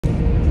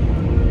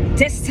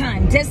this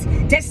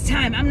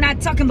time. I'm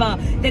not talking about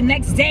the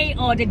next day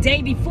or the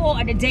day before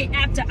or the day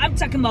after. I'm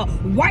talking about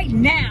right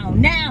now.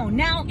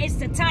 Now is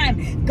the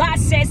time. God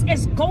says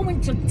it's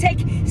going to take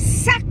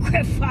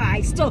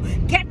sacrifice to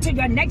get to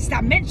your next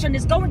dimension.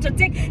 It's going to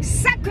take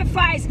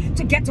sacrifice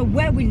to get to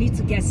where we need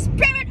to get.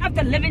 Spirit of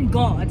the living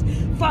God,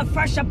 fall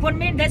fresh upon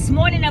me this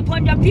morning,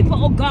 upon your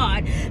people, oh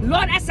God.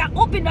 Lord, as I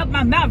open up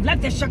my mouth,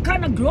 let the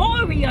Shekinah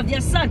glory of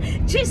your Son,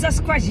 Jesus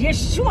Christ,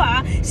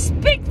 Yeshua,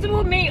 speak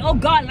through me, oh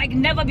God, like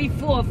never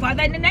before.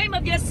 Father, in the name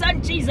of your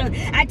Son, Jesus,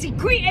 I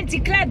decree and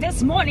declare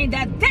this morning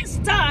that this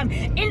time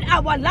in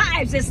our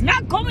lives is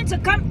not going to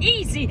come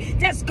easy.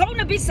 There's going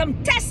to be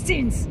some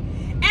testings.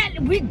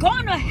 And we're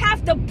going to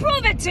have to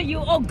prove it to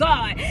you, oh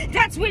God,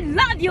 that we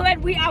love you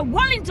and we are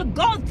willing to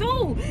go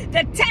through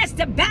the test,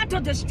 the battle,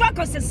 the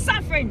struggles, the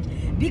suffering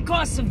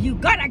because of you.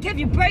 God, I give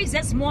you praise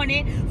this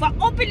morning for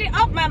opening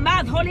up my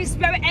mouth, Holy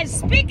Spirit, and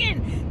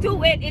speaking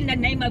through it in the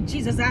name of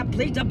Jesus. I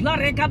plead the blood.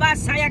 I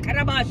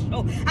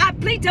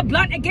plead the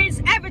blood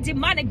against every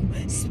demonic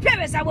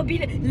spirits. I will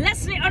be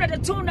listening under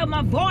the tone of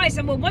my voice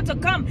and will want to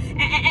come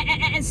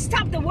and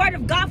stop the word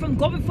of God from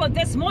going forth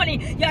this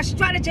morning. Your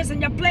strategies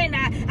and your plan,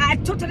 I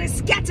totally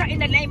scatter in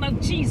the name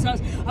of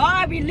Jesus. Oh,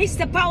 I release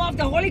the power of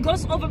the Holy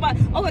Ghost over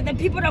the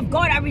people of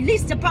God. I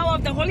release the power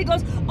of the Holy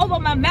Ghost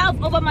over my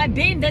mouth, over my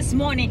being this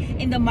morning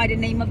in the mighty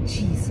name of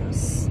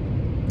Jesus.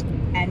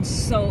 And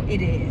so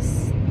it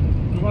is.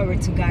 Glory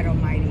to God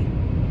Almighty.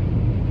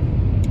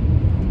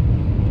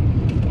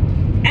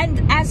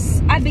 And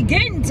as I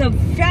begin to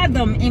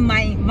fathom in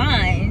my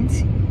mind,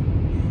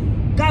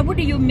 God, what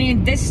do you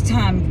mean this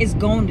time is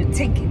going to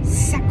take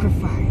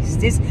sacrifice?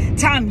 This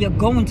time you're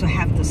going to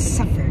have to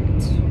suffer.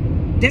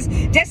 This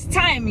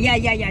time,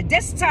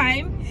 this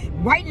time,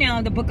 right now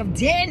in the book of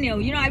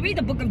Daniel, you know, I read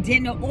the book of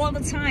Daniel all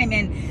the time,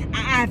 and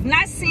I've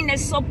not seen it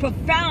so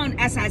profound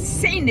as I've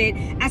seen it,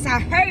 as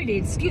I heard it.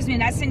 Excuse me,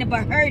 not seen it,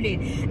 but heard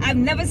it. I've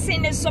never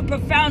seen it so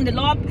profound. The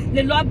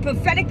Lord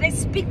prophetically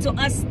speak to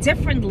us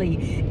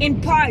differently in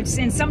parts,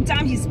 and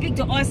sometimes He speak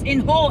to us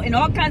in whole, and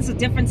all kinds of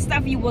different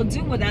stuff He will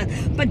do with us.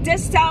 But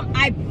this time,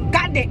 I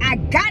got it. I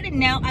got it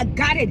now. I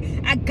got it.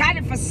 I got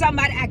it for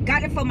somebody. I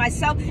got it for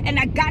myself, and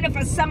I got it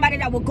for somebody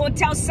that will go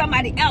tell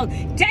somebody else.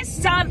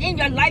 This time in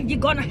your life, you're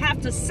going to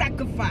have to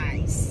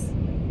sacrifice.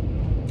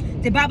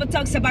 The Bible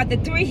talks about the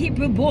 3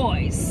 Hebrew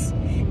boys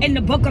in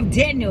the book of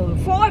Daniel.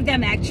 4 of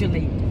them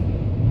actually.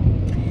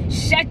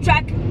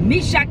 Shadrach,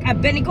 Meshach,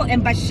 Abednego,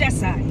 and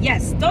Belshazzar.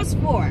 Yes, those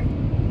 4.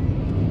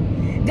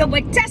 They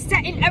were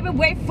tested in every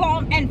way,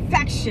 form, and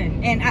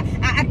faction. And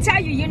I tell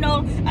you, you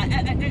know,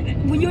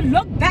 when you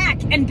look back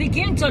and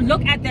begin to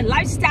look at the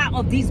lifestyle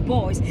of these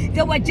boys,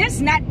 they were just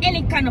not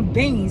any kind of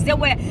beings. They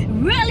were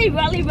really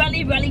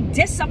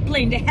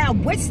disciplined. They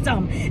had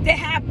wisdom. They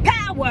had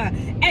power.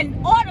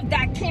 And all of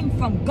that came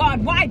from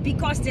God. Why?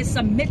 Because they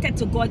submitted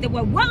to God. They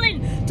were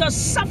willing to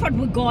suffer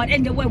with God.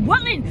 And they were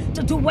willing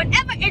to do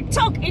whatever it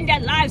took in their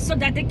lives so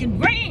that they can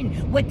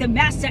reign with the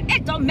Master.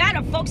 It don't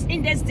matter, folks,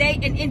 in this day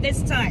and in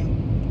this time.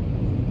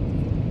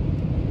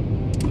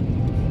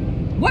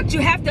 What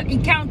you have to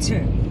encounter,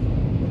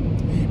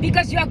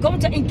 because you are going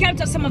to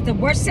encounter some of the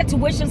worst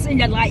situations in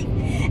your life,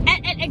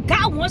 and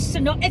God wants to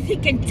know if He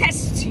can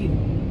test you.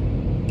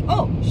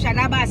 Oh,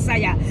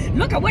 Shadabasaya.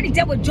 Look at what He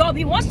did with Job.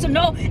 He wants to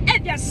know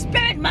if your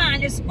spirit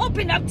mind is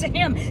open up to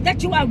Him,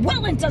 that you are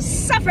willing to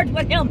suffer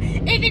with Him,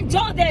 even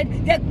though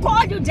they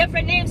call you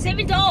different names,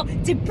 even though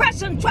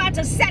depression tries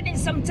to set in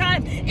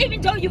sometimes,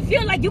 even though you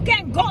feel like you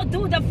can't go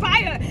through the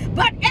fire.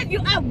 But if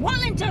you are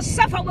willing to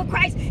suffer with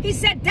Christ, He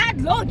said that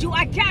load you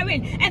are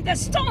carrying, and the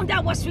stone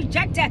that was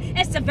rejected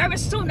is the very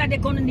stone that they're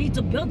going to need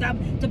to build up,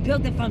 to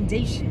build the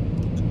foundation.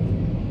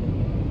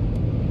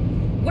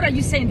 What are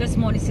you saying this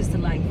morning, Sister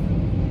Life?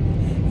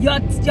 Your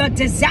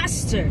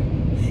disaster,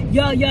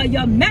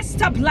 your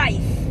messed up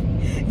life,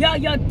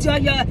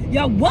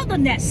 your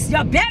wilderness,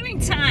 your barren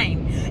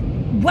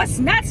time was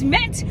not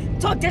meant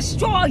to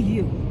destroy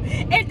you.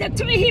 And the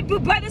 3 Hebrew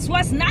brothers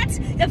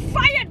the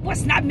fire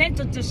was not meant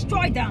to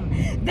destroy them.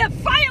 The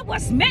fire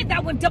was meant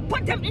that when to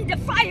put them in the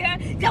fire,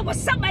 there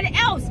was somebody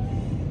else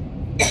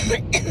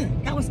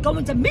that was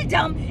going to meet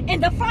them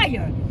in the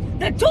fire.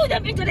 They threw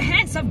them into the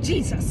hands of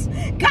Jesus.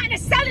 God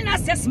is telling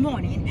us this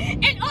morning,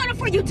 in order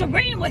for you to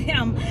reign with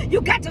Him,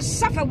 you got to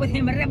suffer with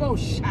Him.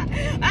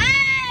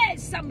 Hey,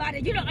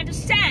 somebody, you don't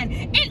understand.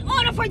 In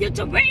order for you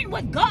to reign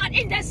with God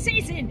in that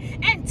season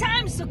and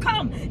times to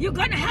come, you're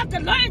going to have to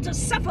learn to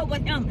suffer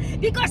with Him,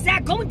 because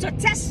they're going to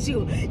test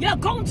you. You're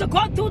going to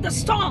go through the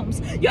storms.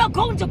 You're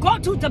going to go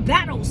through the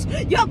battles.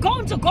 You're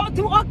going to go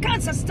through all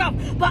kinds of stuff.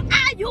 But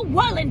are you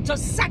willing to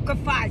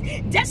sacrifice?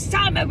 This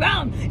time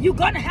around, you're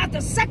going to have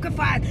to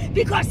sacrifice,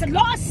 because the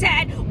Lord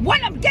said,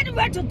 what I'm getting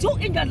ready to do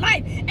in your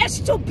life is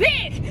too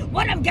big.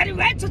 What I'm getting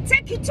ready to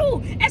take you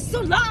to is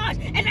too large.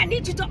 And I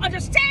need you to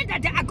understand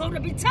that there are going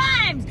to be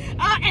times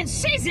and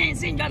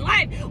seasons in your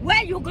life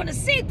where you're going to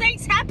see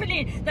things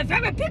happening. The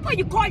very people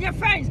you call your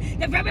friends,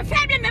 the very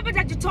family member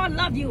that you told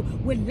love you,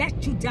 will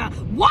let you down.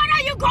 What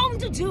are you going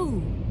to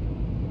do?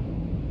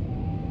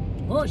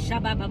 Oh,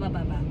 Shabba.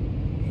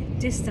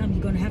 this time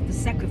you're going to have to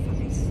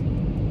sacrifice.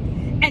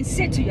 And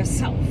say to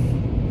yourself,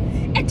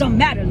 it don't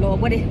matter,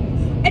 Lord,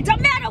 it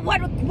don't matter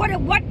what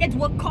it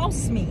will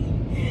cost me.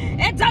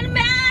 It don't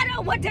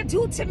matter what they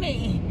do to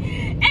me.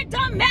 It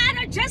don't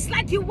matter, just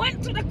like you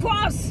went to the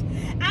cross.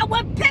 I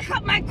will pick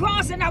up my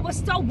cross and I will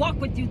still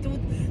walk with you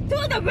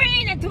through the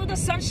rain and through the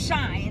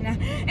sunshine.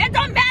 It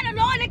don't matter,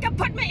 Lord, they can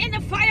put me in the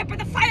fire, but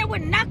the fire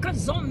will not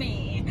consume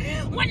me.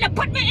 When they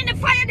put me in the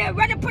fire, they'd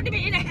rather put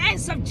me in the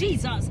hands of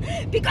Jesus,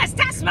 because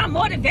that's my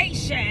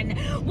motivation.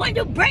 When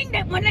you bring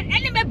that, when an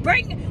enemy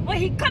when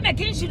he come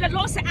against you, the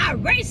Lord said, I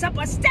raise up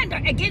a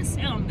standard against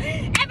him.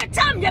 Every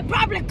time your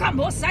problem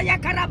comes, every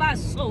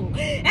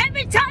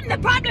time the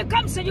problem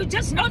comes, so you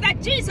just know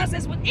that Jesus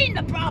is within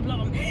the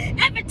problem.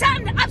 Every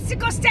time the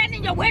obstacle stands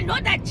in your way, know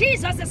that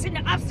Jesus is in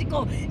the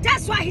obstacle.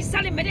 That's why he's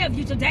telling many of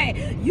you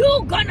today,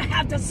 you're gonna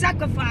have to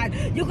sacrifice.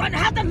 You're gonna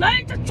have to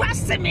learn to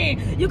trust in me.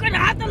 You're gonna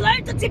have to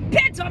learn to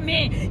depend on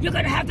me. You're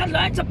gonna have to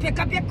learn to pick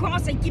up your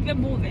cross and keep it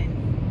moving.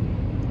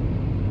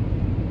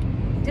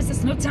 This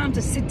is no time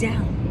to sit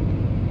down.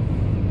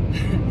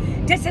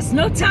 This is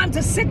no time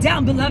to sit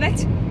down,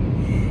 beloved.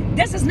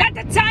 This is not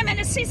the time and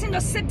the season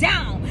to sit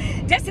down.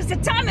 This is the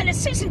time and the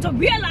season to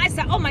realize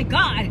that, oh my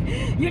God,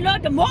 you know,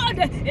 the more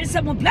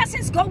when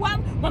blessings go up,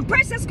 when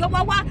praises go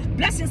up,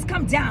 blessings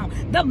come down.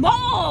 The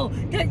more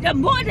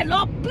the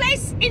Lord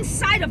places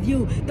inside of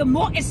you, the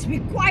more it's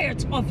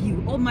required of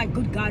you. Oh my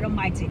good God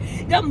Almighty.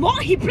 The more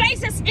he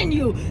places in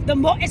you, the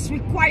more it's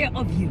required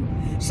of you.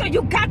 So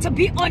you got to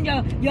be on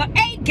your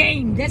A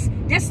game this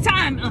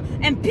time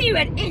and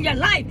period in your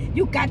life.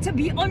 You got to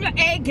be on your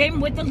A game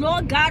with the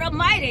Lord God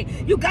Almighty.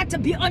 You got to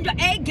be on your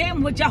A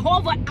game with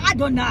Jehovah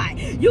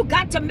Adonai. You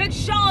got to make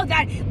sure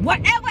that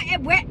wherever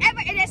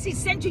it is he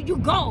sent you, you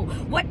go.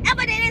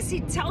 Whatever it is he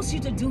tells you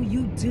to do,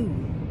 you do.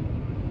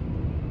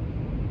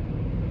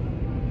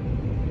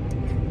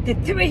 The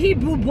 3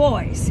 Hebrew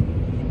boys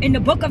in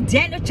the book of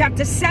Daniel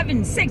chapter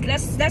 7, 6.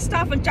 Let's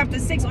start from chapter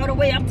 6 all the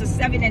way up to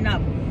 7 and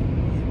up.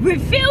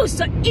 Refused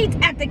to eat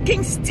at the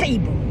king's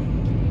table.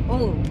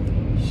 Oh,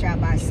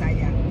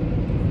 Shabasaya.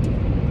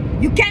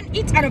 You can't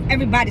eat out of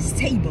everybody's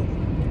table.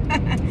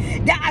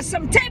 There are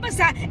some tables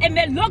that it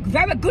may look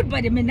very good,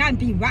 but it may not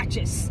be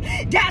righteous.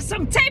 There are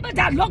some tables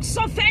that look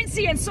so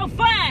fancy and so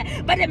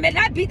fine, but it may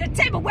not be the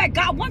table where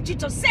God wants you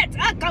to sit.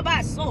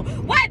 So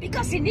why?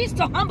 Because he needs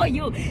to humble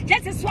you.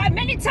 This is why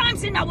many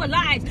times in our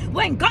lives,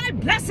 when God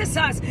blesses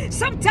us,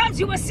 sometimes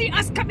you will see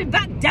us coming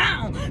back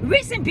down.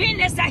 Reason being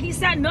is that he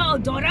said, no,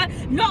 daughter,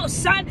 no,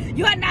 son,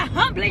 you are not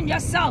humbling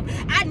yourself.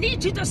 I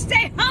need you to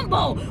stay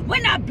humble.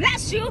 When I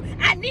bless you,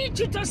 I need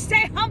you to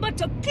stay humble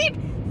to keep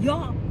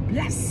your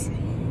blessing.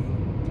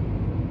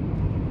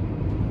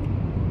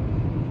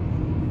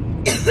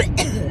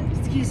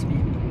 Excuse me.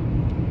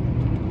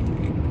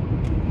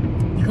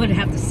 You're going to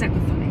have to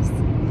sacrifice.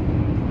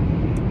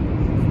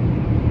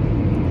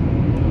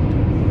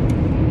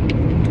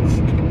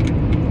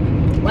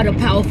 What a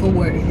powerful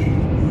word.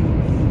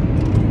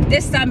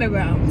 This time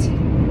around,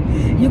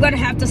 you're going to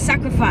have to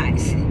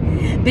sacrifice.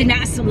 Been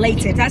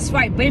isolated. That's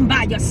right. Been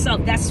by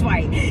yourself. That's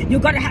right. You're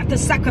going to have to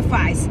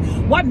sacrifice.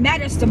 What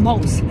matters the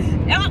most?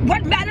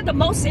 What matters the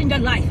most in your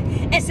life?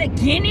 Is it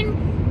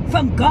gaining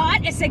from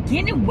God? Is it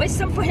gaining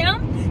wisdom for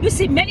him? You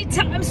see, many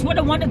times what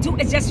they want to do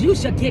is just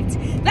use your gift.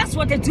 That's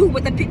what they do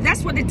with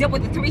that's what they did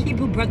with the 3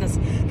 Hebrew brothers.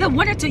 They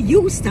wanted to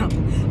use them.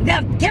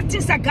 The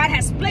giftings that God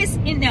has placed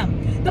in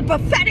them. The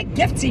prophetic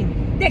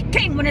gifting. They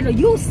came wanted to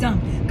use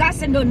them. God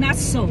said, no, not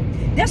so.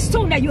 That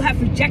stone that you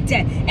have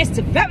rejected is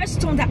the very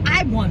stone that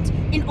I want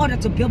in order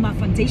to build my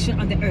foundation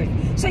on the earth.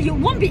 So you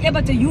won't be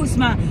able to use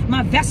my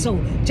vessel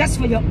just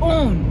for your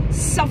own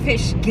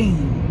selfish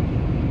gain.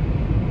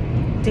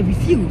 They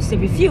refuse,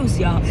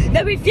 y'all.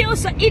 They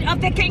refuse to eat off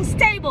the king's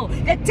table.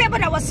 The table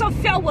that was so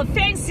filled with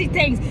fancy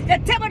things. The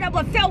table that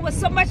was filled with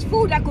so much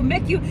food that could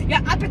make your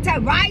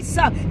appetite rise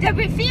up. They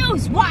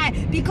refuse. Why?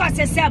 Because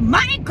they said,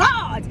 my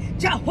God,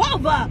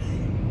 Jehovah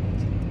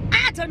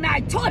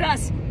Adonai told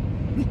us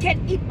we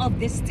can't eat off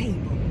this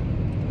table.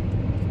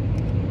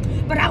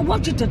 But I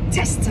want you to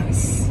test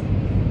us.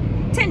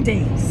 10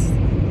 days.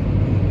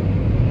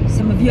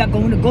 Some of you are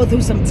going to go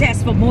through some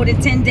tests for more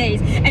than 10 days.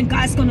 And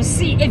God's going to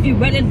see if you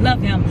really love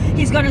him.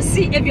 He's going to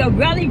see if you're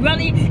really,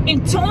 really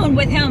in tune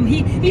with him.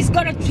 He's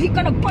going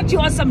to put you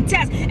on some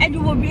tests. And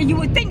you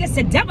will think it's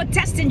the devil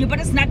testing you, but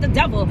it's not the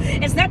devil.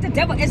 It's not the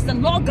devil. It's the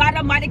Lord God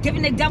Almighty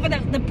giving the devil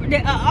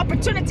the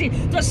opportunity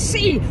to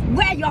see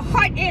where your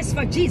heart is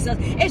for Jesus.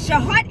 Is your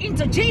heart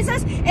into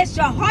Jesus? Is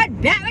your heart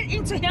buried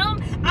into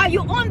him? Are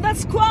you on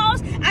this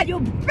cross? Are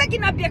you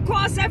picking up your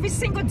cross every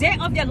single day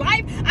of your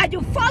life? Are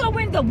you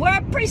following the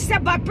word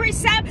precept by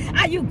precept?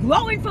 Are you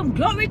growing from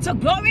glory to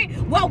glory?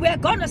 Well, we're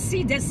going to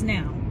see this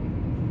now.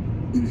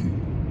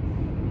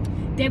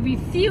 They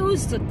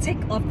refused to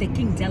take off the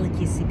king's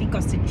delicacy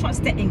because they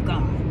trusted in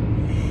God.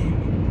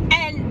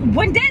 And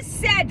when they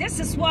said, this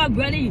is what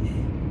really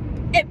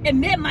it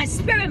made my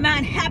spirit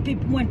man happy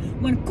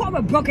when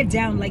Cora broke it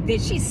down like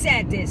this. She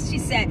said this. She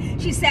said,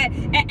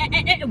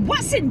 and it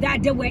wasn't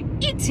that they were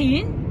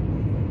eating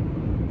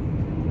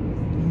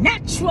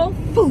natural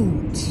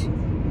food.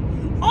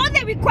 All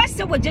they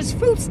requested were just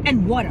fruits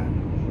and water,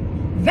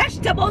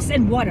 vegetables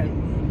and water.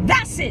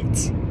 That's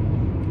it.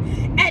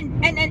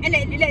 And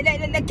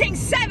the king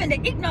 7, the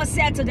ignorant,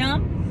 said to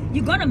them,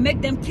 you're going to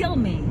make them kill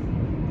me.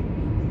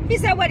 He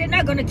said, well, they're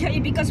not going to kill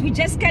you because we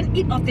just can't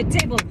eat off the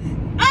table.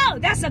 Oh,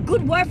 that's a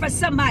good word for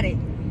somebody.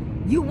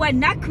 You were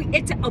not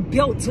created a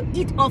bill to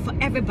eat off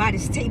of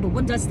everybody's table.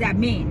 What does that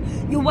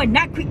mean? You were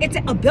not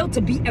created a bill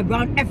to be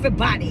around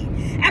everybody.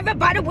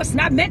 Everybody was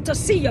not meant to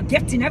see your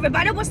gifting.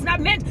 Everybody was not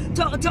meant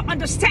to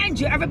understand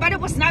you. Everybody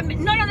was not meant.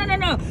 No.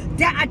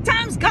 There are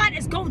times God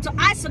is going to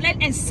isolate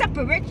and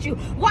separate you.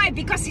 Why?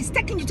 Because he's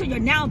taking you to your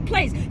now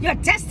place, your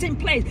destined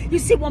place. You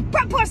see, when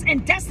purpose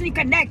and destiny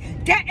connect,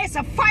 there is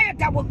a fire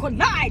that will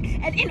collide.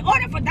 And in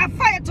order for that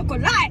fire to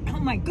collide, oh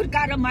my good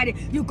God Almighty,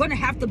 you're going to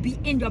have to be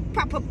in your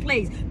proper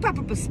place,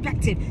 proper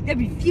perspective. They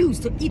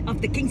refused to eat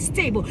off the king's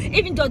table,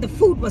 even though the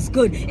food was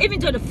good, even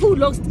though the food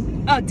looks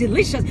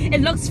delicious, it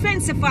looks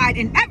fancified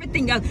and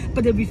everything else,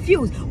 but they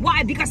refused.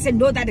 Why? Because they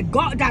know that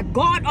God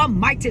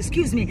Almighty,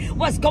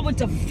 was going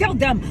to fill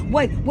them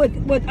with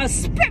a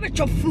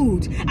spiritual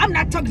food. I'm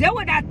not talking. They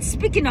were not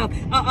speaking of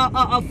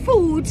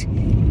food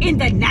in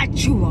the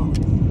natural.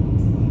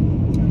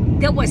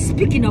 They were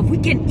speaking of, we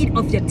can eat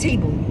off your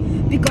table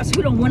because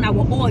we don't want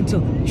our oil to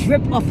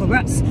drip off of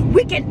us.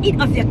 We can eat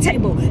off your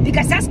table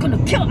because that's going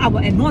to kill our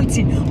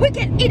anointing. We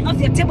can eat off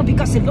your table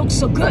because it looks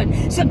so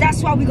good. So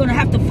that's why we're going to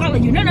have to follow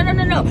you. No.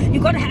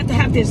 You're going to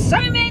have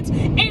discernment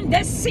in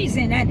this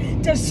season,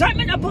 and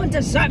discernment upon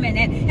discernment.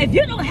 And if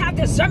you don't have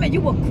discernment,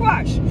 you will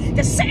crush.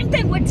 The same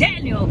thing with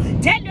Daniel.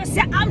 Daniel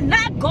said, I'm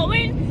not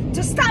going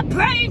to stop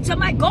praying to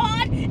my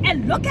God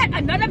and look at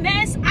another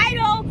man's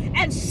idol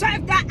and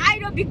serve that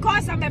idol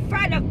because I'm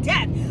afraid of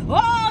death.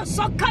 Oh,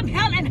 so come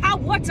hell and high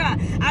water,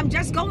 I'm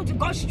just going to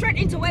go straight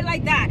into it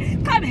like that.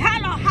 Come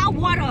hell or high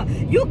water,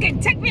 you can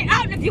take me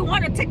out if you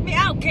want to take me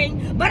out,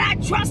 King, but I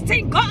trust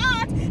in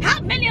God. How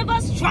many of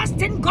us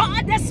trust in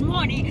God this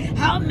morning?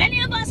 How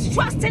many of us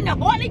trust in the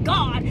Holy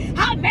God?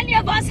 How many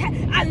of us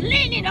are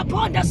leaning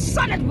upon the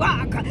solid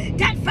rock,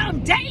 that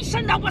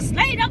foundation that was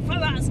laid up for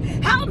us?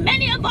 How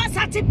many of us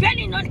are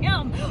depending on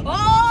him?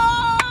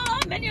 Oh,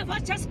 many of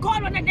us just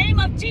call on the name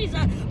of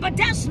Jesus, but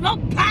there's no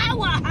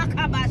power.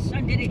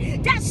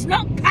 That's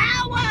no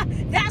power.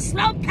 That's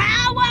no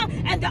power.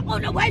 And the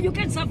only way you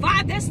can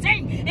survive this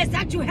thing is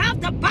that you have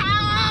the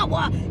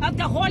power of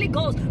the Holy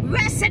Ghost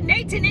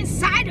resonating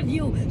inside of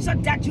you, so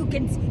that you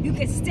can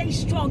stay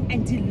strong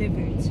and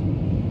delivered.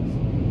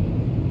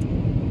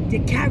 They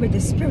carry the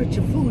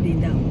spiritual food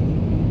in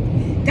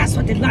them. That's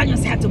what the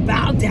lions had to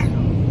bow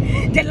down.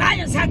 The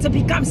lions had to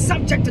become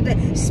subject to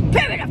the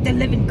spirit of the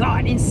living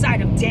God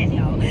inside of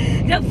Daniel.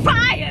 The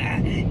fire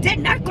did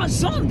not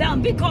consume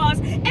them because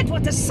it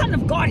was the Son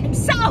of God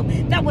himself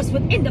that was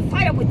within the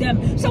fire with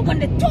them. So when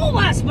they throw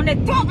us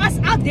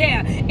out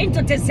there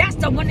into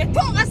disaster, when they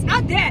throw us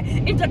out there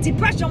into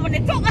depression, when they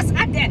throw us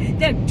out there,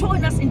 they're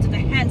throwing us into the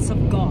hands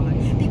of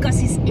God because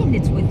he's in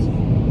it with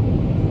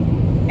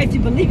you. If you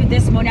believe it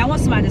this morning, I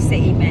want somebody to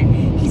say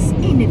amen. He's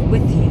in it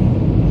with you.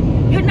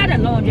 You're not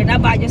alone. You're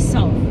not by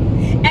yourself.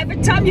 Every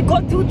time you go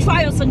through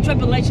trials and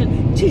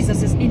tribulation,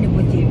 Jesus is in it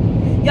with you.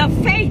 Your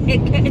faith,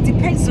 it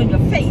depends on your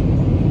faith.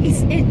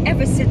 He's in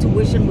every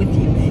situation with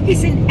you.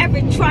 He's in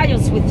every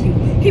trials with you.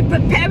 He's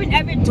preparing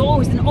every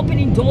doors and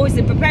opening doors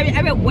and preparing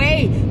every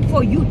way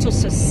for you to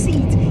succeed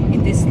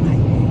in this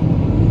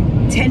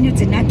life. Daniel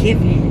did not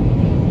give in.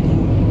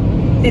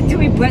 The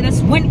three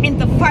brothers went in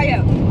the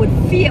fire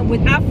with fear,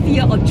 without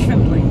fear or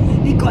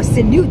trembling, because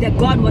they knew that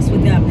God was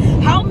with them.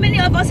 How many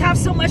of us have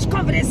so much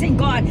confidence in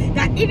God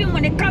that even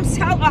when it comes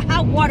hell or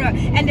hot water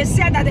and they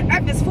said that the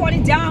earth is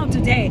falling down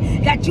today,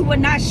 that you will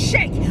not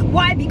shake?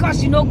 Why?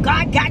 Because you know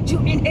God got you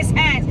in his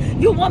hands.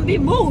 You won't be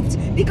moved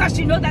because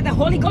you know that the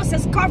Holy Ghost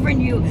is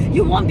covering you.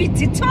 You won't be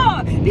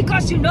deterred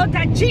because you know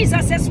that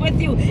Jesus is with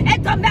you.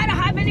 It don't matter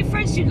how many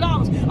friends you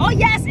lost. Oh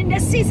yes, in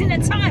this season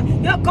and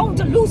time, you're going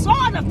to lose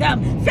all of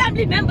them.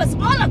 Family members,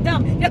 all of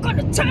them, they're going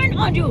to turn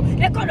on you.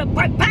 They're going to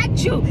back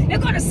you. They're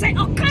going to say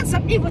all kinds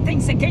of evil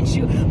things against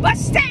you. But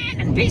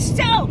stand and be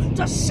still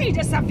to see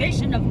the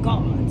salvation of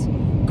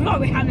God.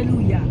 Glory,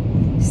 hallelujah.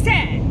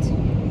 Stand.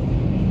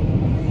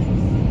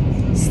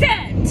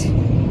 Stand.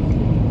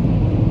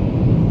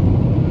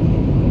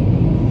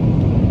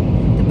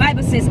 The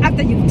Bible says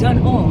after you've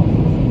done all,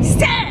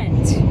 stand.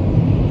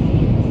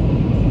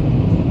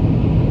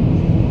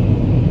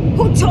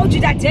 Who told you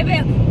that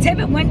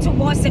David went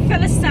towards the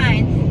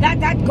Philistine,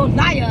 that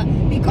Goliath,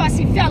 because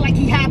he felt like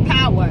he had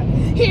power?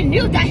 He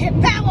knew that his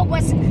power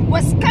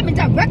was coming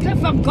directly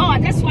from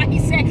God. That's why he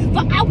said,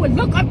 for I will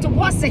look up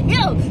towards the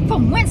hill,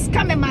 from whence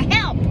cometh my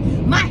help.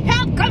 My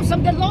help comes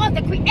from the Lord,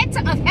 the creator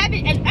of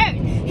heaven and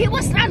earth. He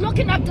was not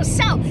looking up to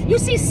self. You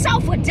see,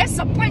 self will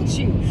disappoint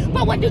you.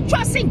 But when you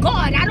trust in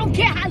God, I don't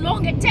care how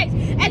long it takes.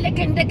 And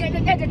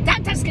the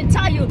doctors can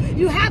tell you,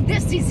 you have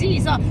this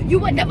disease, or you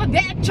will never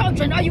bear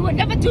children, or you will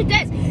never do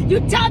this.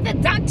 You tell the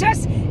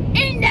doctors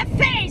in their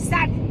face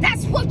that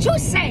That's what you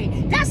say.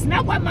 That's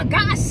not what my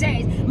God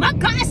says. My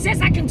God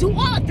says I can do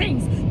all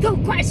things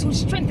through Christ who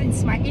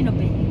strengthens my inner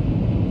being.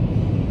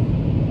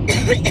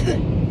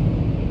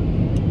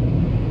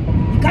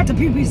 You got to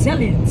be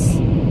resilient.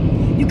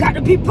 You got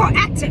to be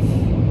proactive.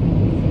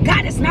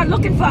 God is not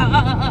looking for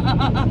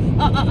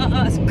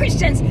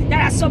Christians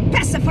that are so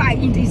pacified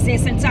in these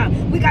days and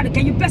time. We got to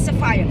get you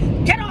pacifier.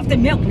 Get off the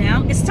milk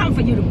now. It's time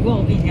for you to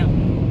grow in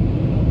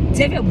Him.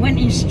 David went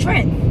in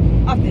strength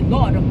of the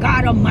Lord, of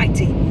God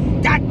Almighty,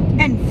 that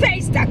and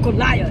faced that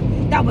Goliath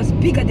that was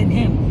bigger than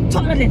him,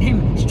 taller than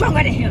him,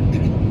 stronger than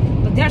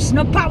him. But there's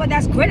no power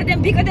that's greater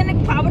than, bigger than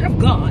the power of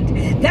God.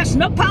 There's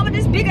no power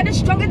that's bigger than,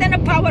 stronger than the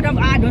power of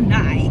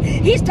Adonai.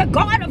 He's the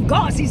God of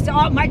gods. He's the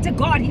Almighty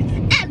God. He's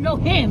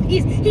Elohim. He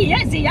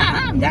is the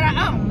I am that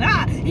I am.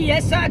 He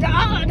is the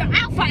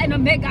Alpha and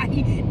Omega.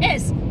 He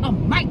is a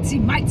mighty,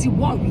 mighty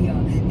warrior.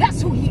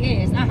 That's who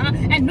He is.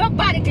 And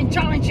nobody can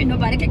challenge Him.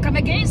 Nobody can come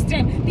against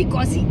Him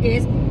because He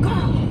is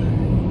God.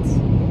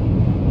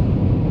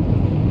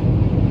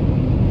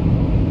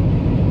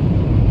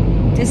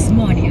 This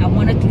morning, I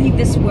want to leave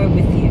this word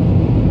with you.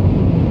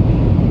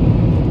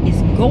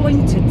 It's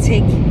going to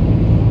take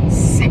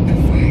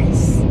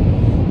sacrifice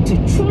to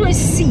truly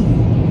see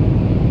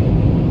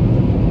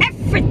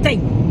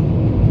everything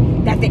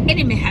that the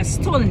enemy has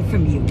stolen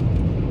from you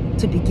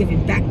to be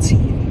given back to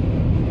you.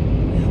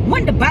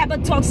 When the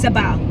Bible talks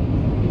about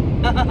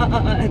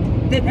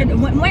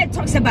when it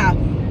talks about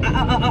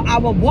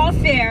our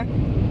warfare,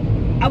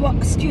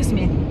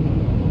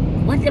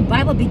 when the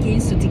Bible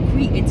begins to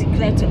decree and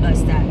declare to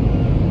us that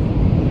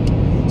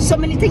so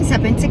many things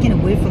have been taken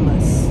away from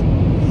us,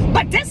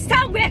 but this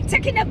time we're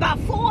taking it by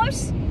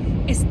force,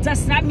 it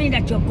does not mean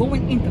that you're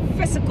going in the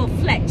physical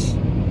flesh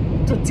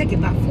to take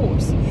it by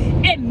force.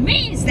 It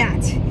means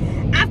that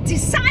I've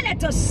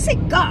decided to seek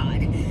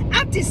God.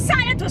 I've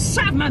decided to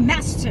serve my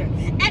master.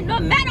 And no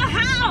matter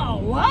how,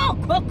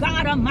 oh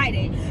God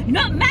Almighty,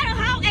 no matter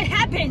how it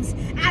happens,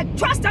 I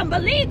trust and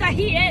believe that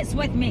He is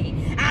with me.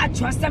 I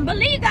trust and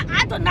believe that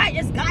Adonai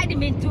is guiding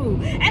me through.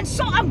 And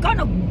so I'm going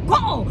to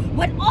go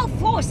with all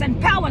force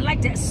and power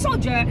like the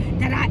soldier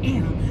that I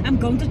am. I'm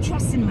going to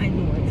trust in my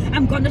Lord.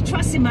 I'm going to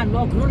trust in my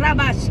Lord.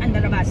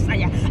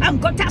 I'm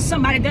going to tell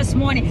somebody this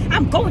morning,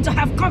 I'm going to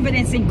have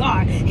confidence in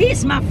God.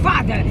 He's my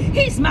Father.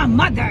 He's my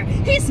mother.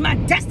 He's my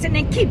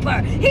destiny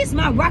keeper. He's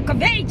my rock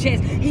of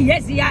ages. He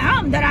is the I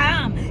am that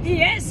I am.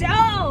 He is,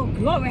 oh,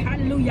 glory,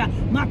 hallelujah,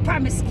 my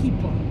promise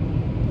keeper.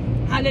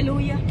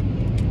 Hallelujah.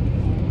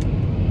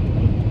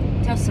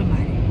 Tell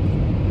somebody.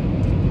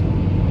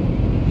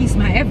 He's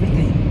my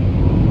everything.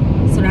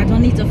 So I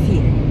don't need to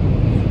fear.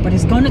 But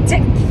it's going to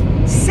take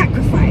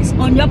sacrifice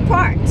on your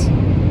part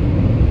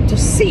to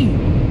see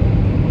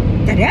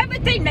that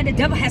everything that the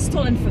devil has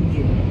stolen from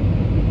you,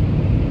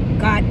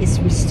 God is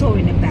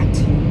restoring it back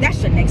to you.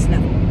 That's your next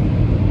level.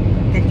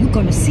 That you're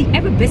going to see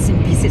every bits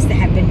and pieces that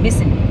have been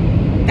missing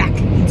back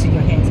into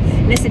your hands.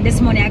 Listen, this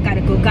morning I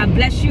gotta go. God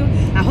bless you.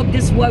 I hope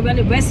this word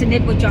really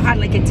resonated with your heart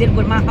like it did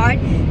with my heart,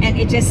 and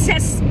it just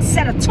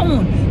set a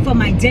tone for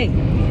my day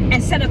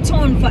and set a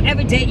tone for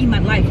every day in my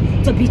life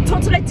to be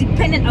totally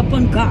dependent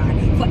upon God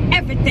for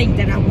everything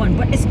that I want.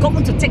 But it's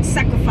going to take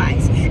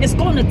sacrifice. It's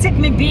going to take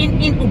me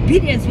being in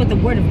obedience with the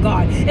word of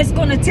God. It's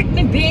going to take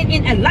me being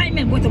in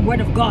alignment with the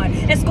word of God.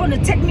 It's going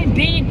to take me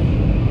being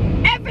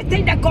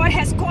everything that God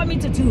has called me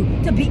to do,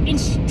 to be in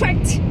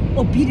strict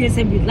obedience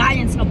and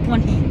reliance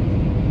upon Him.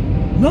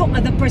 No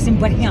other person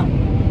but Him.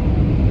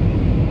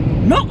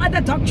 No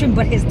other doctrine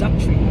but His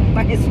doctrine,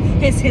 but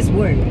His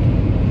word.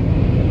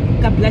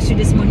 God bless you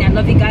this morning. I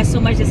love you guys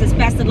so much. This is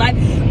Pastor Life,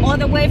 all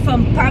the way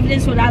from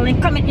Providence, Rhode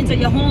Island, coming into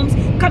your homes,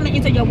 coming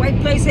into your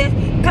workplaces,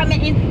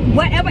 coming in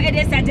wherever it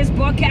is that this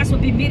broadcast will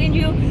be meeting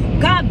you.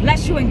 God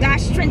bless you and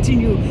God strengthen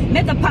you.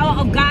 May the power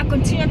of God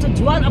continue to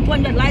dwell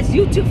upon your lives.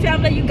 YouTube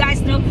family, you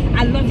guys know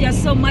I love you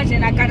so much,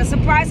 and I got a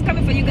surprise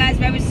coming for you guys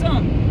very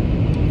soon.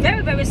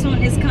 Very, very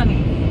soon it's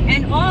coming.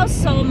 And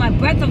also my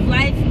Breath of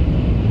Life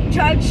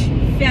church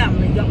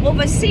family, your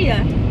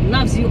overseer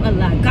loves you a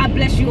lot. God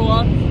bless you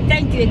all.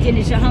 Thank you again.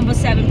 It's your humble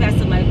servant,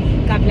 Pastor Life.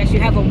 God bless you.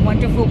 Have a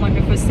wonderful,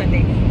 wonderful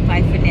Sunday.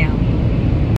 Bye for now.